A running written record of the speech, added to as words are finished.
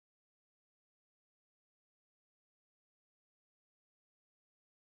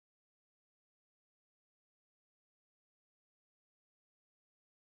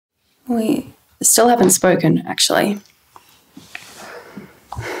We still haven't spoken, actually.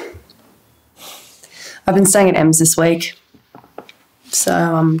 I've been staying at M's this week, so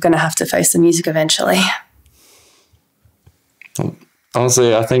I'm going to have to face the music eventually.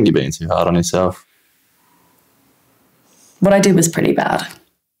 Honestly, I think you're being too hard on yourself. What I did was pretty bad.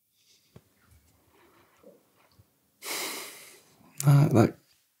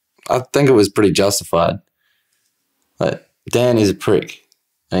 I think it was pretty justified. Like, Dan is a prick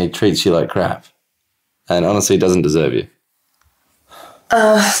and he treats you like crap. And honestly, he doesn't deserve you.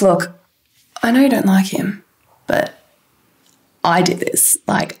 Look, I know you don't like him, but I did this.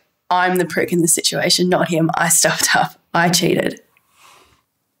 Like, I'm the prick in the situation, not him. I stuffed up. I cheated.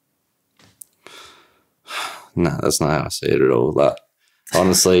 No, that's not how I see it at all. Like,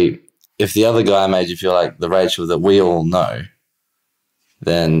 honestly, if the other guy made you feel like the Rachel that we all know,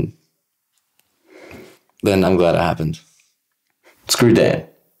 then I'm glad it happened. Screw Dan.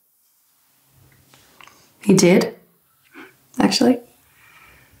 He did, actually.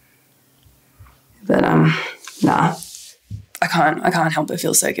 But, nah. I can't help but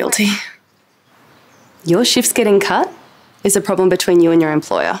feel so guilty. Your shift's getting cut is a problem between you and your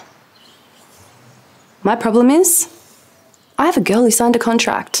employer. My problem is, I have a girl who signed a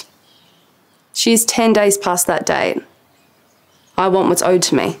contract. She's 10 days past that date. I want what's owed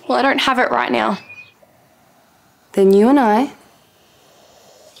to me. Well, I don't have it right now. Then you and I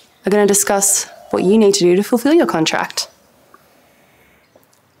are going to discuss what you need to do to fulfill your contract.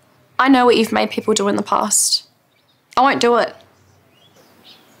 I know what you've made people do in the past. I won't do it.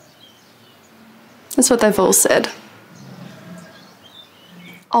 That's what they've all said.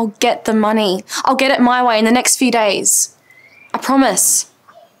 I'll get the money. I'll get it my way in the next few days. I promise.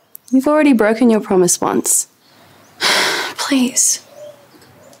 You've already broken your promise once. Please.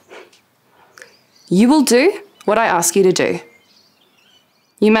 You will do what I ask you to do.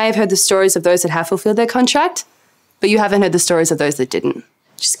 You may have heard the stories of those that have fulfilled their contract, but you haven't heard the stories of those that didn't.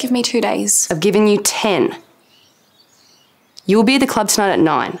 Just give me 2 days. I've given you 10. You will be at the club tonight at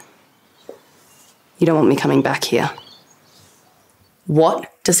 9. You don't want me coming back here.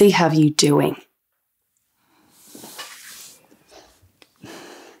 What does he have you doing?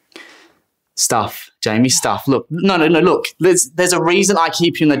 Stuff, Jamie, stuff. Look, no, look. There's a reason I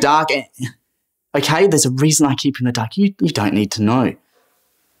keep you in the dark. Okay, there's a reason I keep you in the dark. You don't need to know.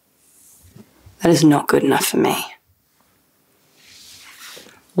 That is not good enough for me.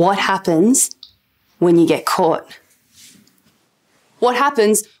 What happens when you get caught? What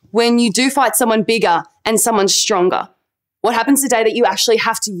happens when you do fight someone bigger and someone stronger? What happens the day that you actually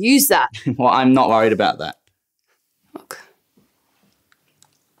have to use that? Well, I'm not worried about that. Look,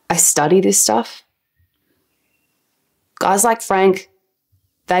 I study this stuff. Guys like Frank,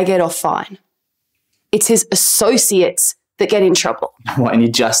 they get off fine. It's his associates that get in trouble. What, and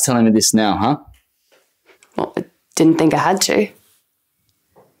you're just telling me this now, huh? Well, I didn't think I had to.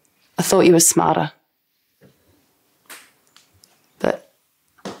 I thought you were smarter. But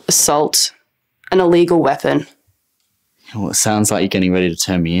assault, an illegal weapon. Well, it sounds like you're getting ready to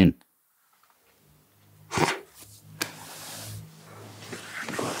turn me in.